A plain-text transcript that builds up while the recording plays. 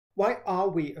Why are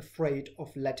we afraid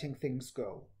of letting things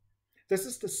go? This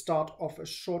is the start of a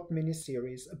short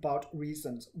mini-series about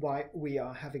reasons why we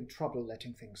are having trouble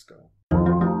letting things go.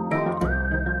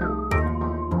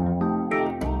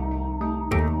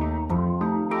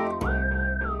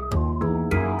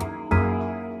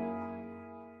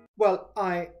 Well,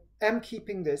 I am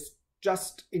keeping this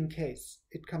just in case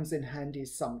it comes in handy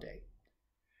someday.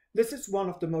 This is one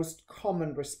of the most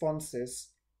common responses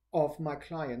of my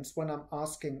clients when I'm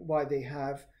asking why they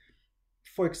have,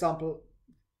 for example,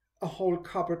 a whole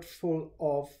cupboard full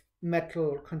of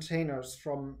metal containers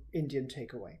from Indian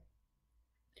takeaway.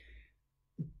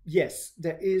 Yes,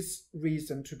 there is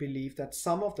reason to believe that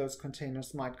some of those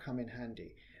containers might come in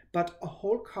handy, but a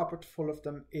whole cupboard full of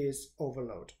them is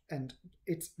overload, and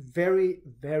it's very,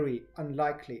 very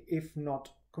unlikely, if not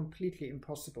completely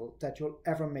impossible, that you'll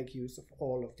ever make use of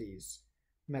all of these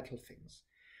metal things.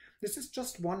 This is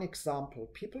just one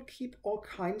example. People keep all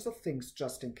kinds of things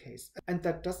just in case, and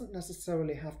that doesn't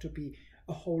necessarily have to be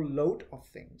a whole load of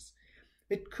things.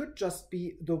 It could just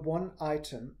be the one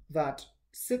item that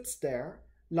sits there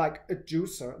like a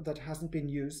juicer that hasn't been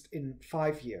used in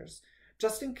 5 years,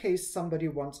 just in case somebody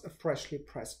wants a freshly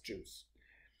pressed juice.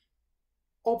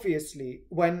 Obviously,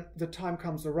 when the time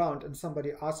comes around and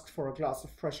somebody asks for a glass of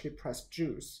freshly pressed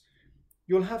juice,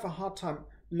 you'll have a hard time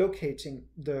locating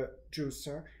the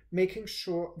juicer, making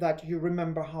sure that you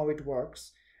remember how it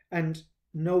works and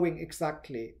knowing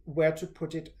exactly where to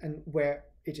put it and where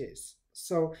it is.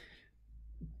 So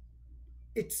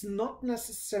it's not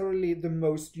necessarily the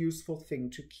most useful thing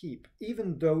to keep,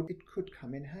 even though it could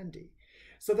come in handy.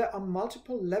 So there are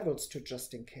multiple levels to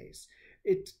just in case.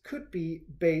 It could be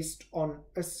based on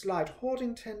a slight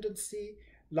hoarding tendency,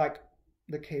 like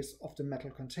the case of the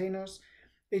metal containers.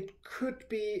 It could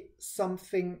be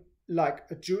something like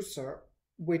a juicer,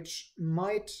 which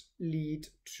might lead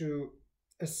to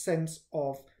a sense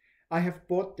of, I have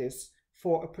bought this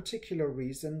for a particular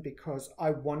reason because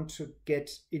I want to get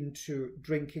into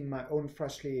drinking my own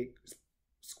freshly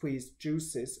squeezed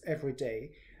juices every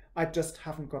day. I just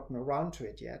haven't gotten around to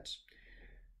it yet.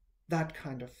 That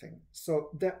kind of thing. So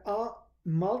there are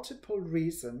multiple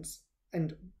reasons,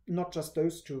 and not just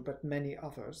those two, but many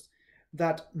others,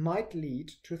 that might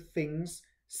lead to things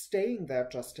staying there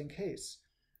just in case.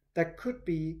 That could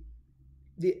be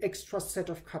the extra set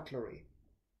of cutlery,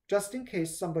 just in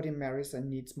case somebody marries and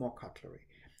needs more cutlery.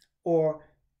 Or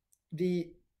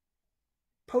the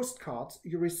postcards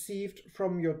you received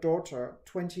from your daughter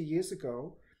 20 years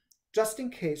ago, just in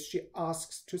case she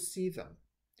asks to see them.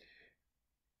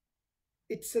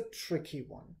 It's a tricky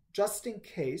one. Just in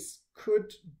case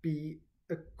could be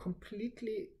a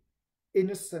completely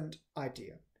innocent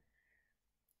idea.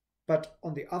 But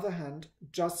on the other hand,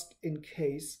 just in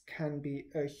case can be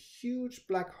a huge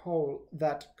black hole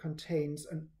that contains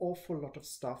an awful lot of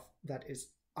stuff that is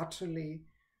utterly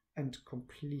and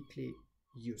completely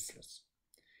useless.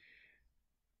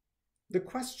 The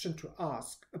question to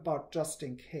ask about just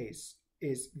in case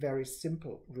is very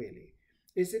simple, really.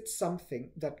 Is it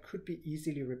something that could be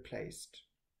easily replaced?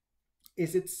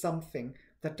 Is it something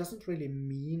that doesn't really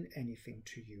mean anything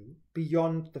to you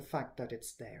beyond the fact that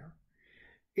it's there?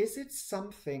 Is it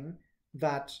something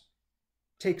that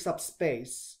takes up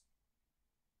space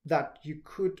that you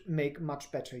could make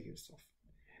much better use of?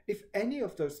 If any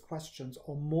of those questions,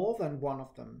 or more than one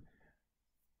of them,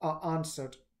 are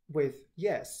answered with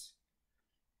yes,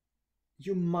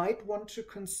 you might want to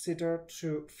consider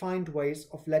to find ways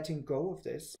of letting go of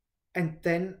this. And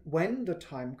then when the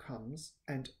time comes,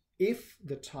 and if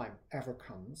the time ever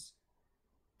comes,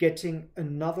 getting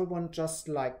another one just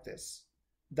like this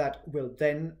that will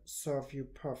then serve you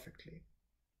perfectly,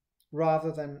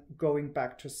 rather than going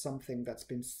back to something that's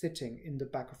been sitting in the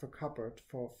back of a cupboard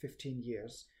for 15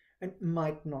 years and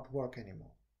might not work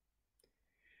anymore.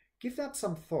 Give that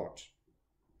some thought.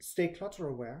 Stay clutter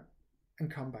aware and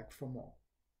come back for more.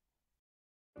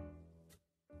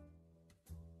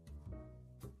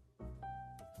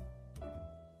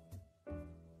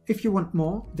 If you want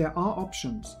more, there are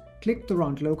options. Click the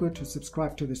round logo to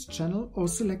subscribe to this channel, or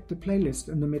select the playlist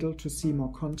in the middle to see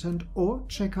more content, or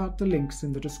check out the links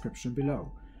in the description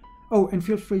below. Oh, and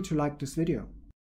feel free to like this video.